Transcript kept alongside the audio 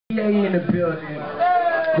In the building.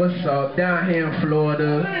 What's up? Down here in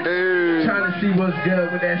Florida. Hey. Trying to see what's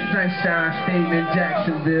good with that Sunshine State in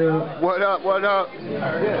Jacksonville. What up? What up?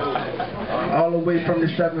 All the way from the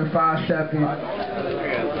 757.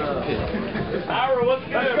 Ira, what's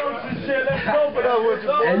good? Let's go to shit. Let's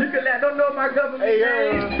go. And you can let them know my government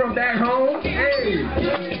name from back home. Hey.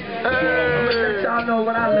 I'm gonna let y'all know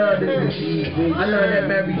what I love to do. I love that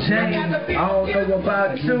Mary Jane. I don't know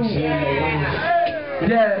about you.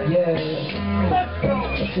 Yeah.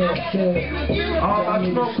 All my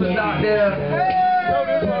smokers out there.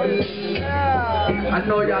 I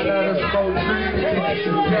know y'all love to smoke.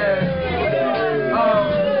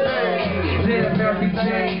 Yeah, Mary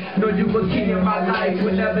Jane, know you were key in my life.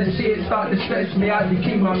 Whenever shit start to stress me, I just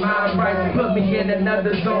keep my mind right. Put me in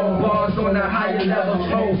another zone, bars on a higher level.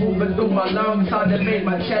 Smoke moving through my lungs, hard to make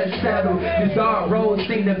my chest settle. These dark roads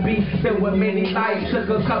seem to be filled with many lights. Took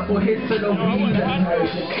a couple hits of the weed.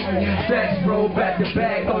 Sex roll back to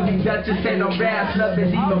back, only Duchess and no raps. Love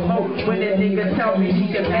is even more when a nigga tell me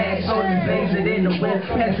he can match. Only blaze it in the wind,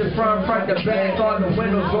 pass it front to back. All the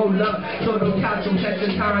windows roll up, so don't count them catch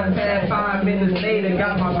the time past 5 minutes later,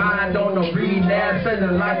 got my mind on the relapse.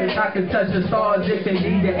 Feeling like I can touch the stars if they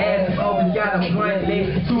need to ask. Always got a one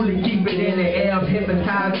leg, truly keep it in the air. I'm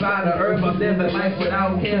hypnotized by the herb, I'm living life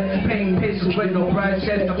without care. Painting pictures with no brush,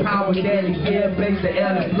 that's the power that it gives. Makes the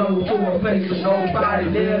air to flow to a place where nobody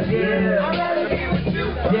lives. Yeah.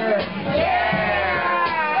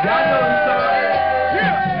 Y'all know the song.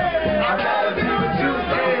 I gotta be with you,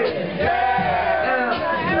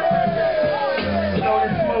 the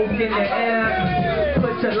smoke in the air.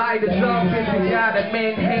 Put your lighters up if you got them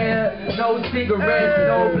in here. No cigarettes,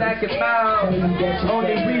 no black and mild.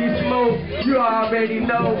 Only weed smoke, you already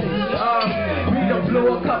know. We done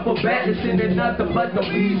blew a couple batches into nothing but the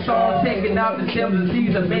weed song. Taking out the stems of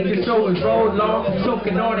season, making sure it's roll long.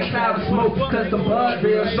 Choking on a cloud of smoke, cause the bud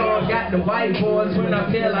real strong. Got the white boys when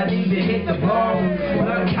I feel I need to hit the bone.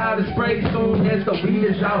 Learn how to spray soon as the weed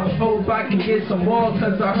is out. Hope I can get some more,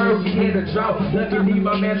 cause I heard we hit a drought. Luckily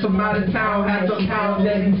my man from out of town has some pounds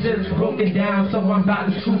that he just broken down, so I'm about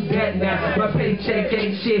to scoop that now. My paycheck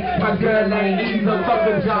ain't shit, my girl ain't either. Fuck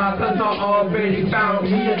a job, cause I already found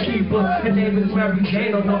me a keeper. Her name is Mary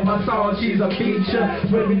Jane, don't know my song, she's a feature.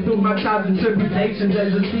 Swimming through my trials and tribulations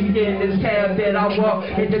as a seeker in this path that I walk.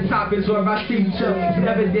 And the top is where I teach her.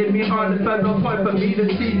 Never did me harm, there's no point for me to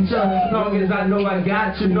teach her. Long as I know I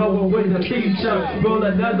got you, know what with the feature. Roll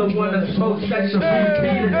another one, a smoke session,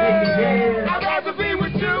 repeat it, nigga, yeah. I'd rather be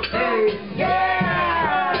with you. Hey.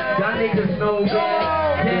 Y'all niggas know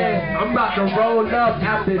that. Yeah, I'm about to roll up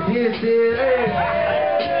after this.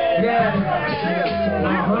 Yeah.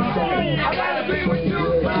 I'd rather be with you.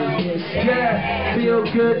 Yeah, feel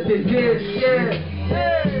good to this. Yeah.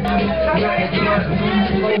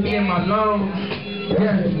 Smoke in my lungs.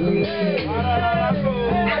 Yeah.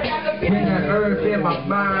 Bring that herb in my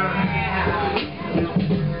mind.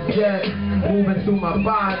 Yeah, moving through my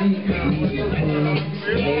body.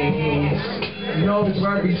 No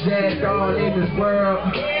worries at all in this world.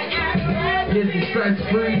 This is stress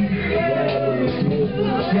free.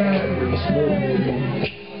 Yeah.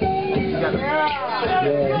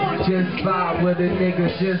 Just vibe with a nigga,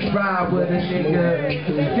 just ride with a nigga.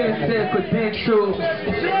 Just their credentials.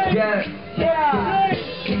 Yeah.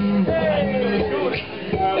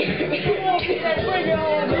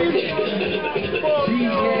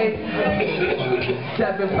 GA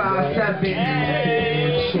 757.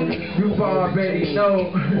 You already know.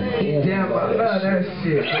 Damn, I love that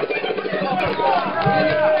shit.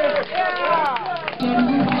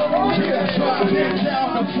 Driving down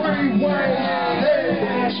the freeway. Hey,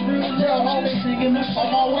 yo, homie, on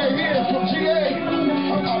my way here from GA,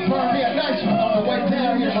 I burned me a nice one on the way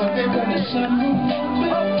down here, my nigga.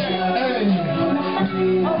 Hey,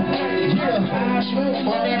 yeah,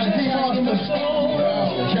 my name is D-Monster.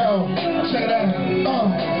 Yo, check it out.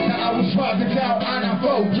 Now I was driving down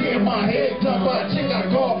I-94, getting my head done, but she got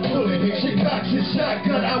caught pulling. She got his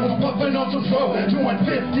shotgun, I was pumping on some throw, doing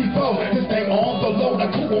 54. This thing on the low, the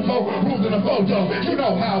cool mo, ruling a photo. You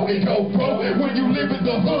know how it go, bro. When you live in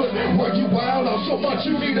the hood, where you wild out so much,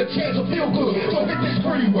 you need a chance to feel good. So hit this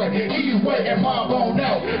freeway, E-way, and mob on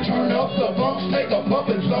out. Turn up the bumps, take a bump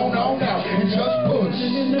and zone on out, and just push.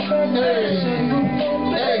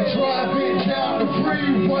 Hey, driving down the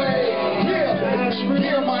freeway.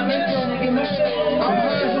 Yeah, my nigga. I'm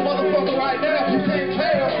high as a motherfucker right now, if you can't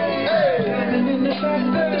tell. Hey,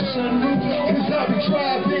 cause I be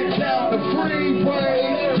driving down the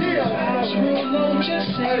freeway. Yeah.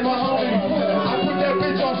 Hey, my homie, I put that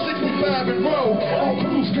bitch on 65 and roll, on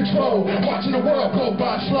cruise control, watching the world go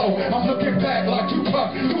by slow. I'm looking back like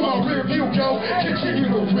Tupac through my yo. Continue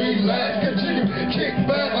to relax, continue kick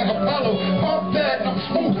back like Apollo. Pump that, I'm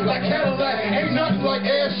smooth like Cadillac. Ain't nothing like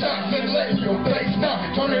air shots and letting your face now.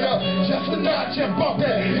 Turn it up just a notch and bump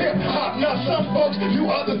that hip hop. Now some folks do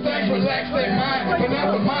other things, relax their mind, but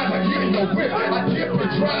not with mine. I get in the whip, I dip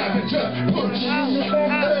and drive and just push.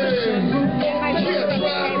 Hey, yeah,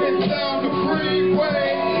 driving down the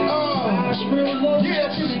freeway. Yeah,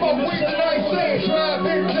 if you smoke weed tonight, say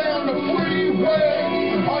driving down the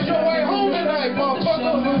freeway. On your way home tonight,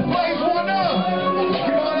 motherfucker, blaze one up.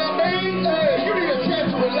 You know what I mean? Hey, you need a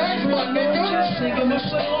chance to relax, my nigga.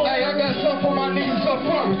 Hey, I got something for my niggas up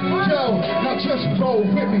front. Yo, now just roll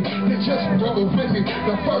with me, then just roll with me.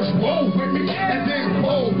 The first roll with me, and then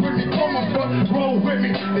roll with me. Come on, bro, roll with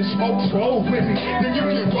me. And smokes roll with me, then you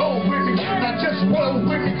can roll with me. Now just roll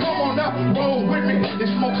with me. Come on now, roll with me. And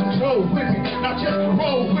smoke some roll with me. Now just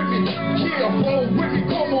roll with me. Yeah, roll with me.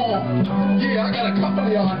 Come on. Yeah, I got a couple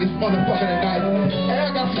of y'all in this motherfucker tonight. Hey, I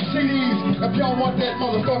got some CDs. If y'all want that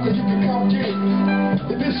motherfucker, you can come get it.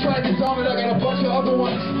 If this track is on it, I got a bunch of other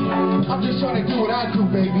ones. I'm just trying to do what I do,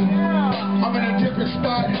 baby. I'm in a different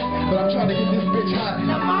spot, but I'm trying to get this bitch hot.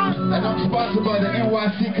 And I'm sponsored by the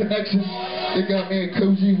NYC Connection. They got me and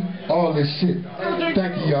Coogee, all this shit.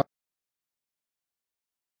 Thank you, y'all.